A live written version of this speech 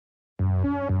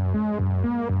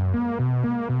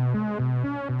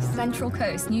Central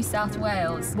Coast, New South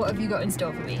Wales. What have you got in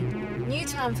store for me?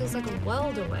 Newtown feels like a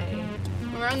world away.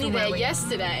 We were only there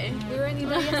yesterday. We were only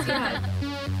there yesterday.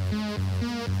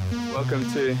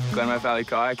 Welcome to Glenmore Valley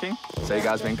Kayaking. So you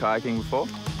guys been kayaking before?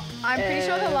 I'm pretty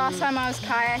sure the last time I was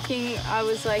kayaking, I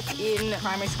was like in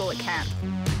primary school at camp.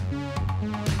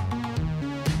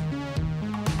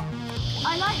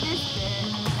 I like this bit.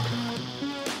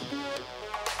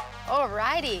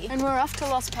 Alrighty, and we're off to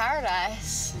Lost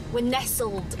Paradise. We're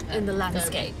nestled in the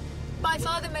landscape. By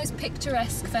far the most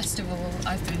picturesque festival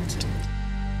I've been to.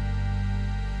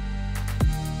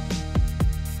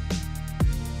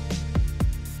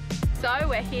 So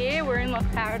we're here, we're in Lost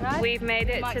Paradise. We've made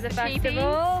it to the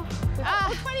festival.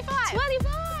 25!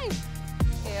 25!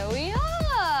 Here we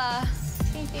are.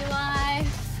 TV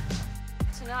life.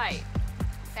 Tonight,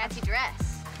 Fancy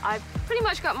dress. I've pretty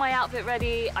much got my outfit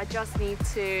ready. I just need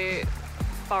to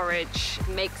forage,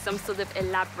 make some sort of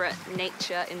elaborate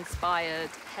nature-inspired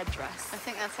headdress. I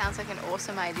think that sounds like an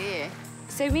awesome idea.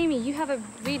 So Mimi, you have a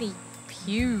really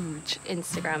huge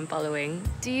Instagram following.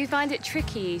 Do you find it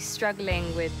tricky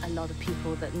struggling with a lot of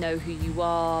people that know who you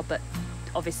are, but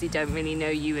obviously don't really know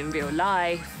you in real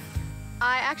life?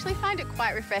 I actually find it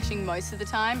quite refreshing most of the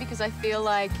time because I feel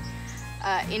like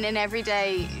in an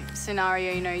everyday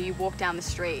scenario, you know, you walk down the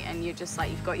street and you're just like,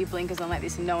 you've got your blinkers on like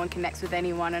this and no one connects with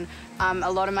anyone. And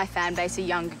a lot of my fan base are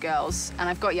younger girls and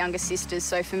I've got younger sisters.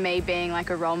 So for me, being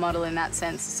like a role model in that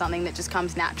sense is something that just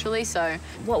comes naturally. So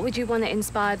what would you want to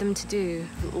inspire them to do?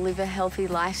 Live a healthy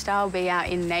lifestyle, be out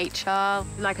in nature.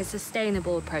 Like a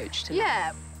sustainable approach to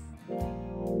Yeah.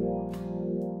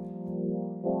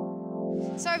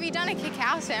 So have you done a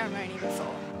cacao ceremony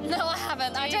before? No, I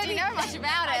haven't. I don't know much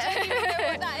about it. I don't even know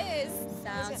what that is.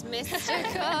 Sounds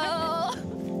mystical.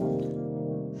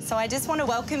 So I just want to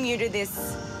welcome you to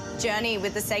this journey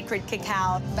with the sacred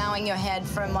cacao. Bowing your head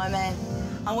for a moment.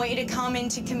 I want you to come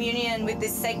into communion with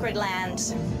this sacred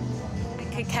land. The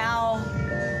cacao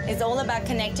is all about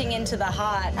connecting into the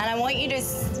heart. And I want you to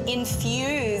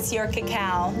infuse your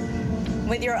cacao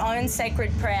with your own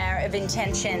sacred prayer of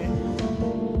intention.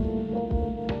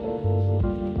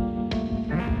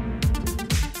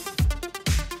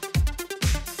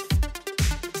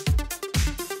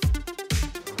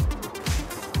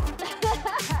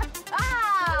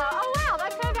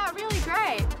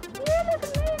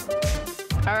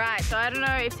 All right, so I don't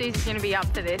know if Susie's gonna be up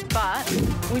for this, but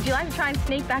would you like to try and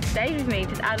sneak backstage with me?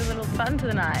 Just add a little fun to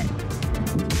the night.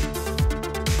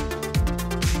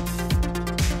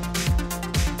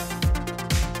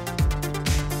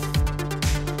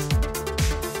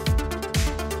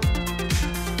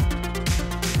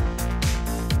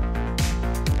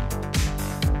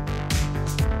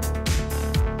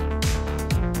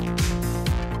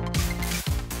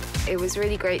 It was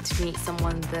really great to meet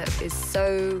someone that is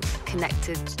so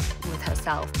connected with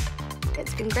herself.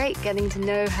 It's been great getting to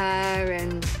know her,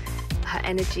 and her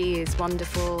energy is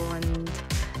wonderful and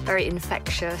very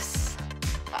infectious.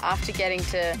 After getting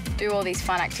to do all these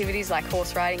fun activities like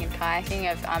horse riding and kayaking,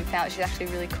 I've found that she's actually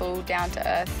really cool,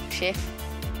 down-to-earth chick.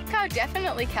 I'll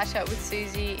definitely catch up with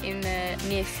Susie in the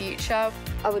near future.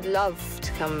 I would love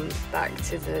to come back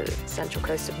to the central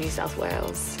coast of New South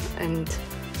Wales and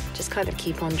just kind of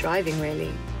keep on driving,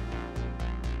 really.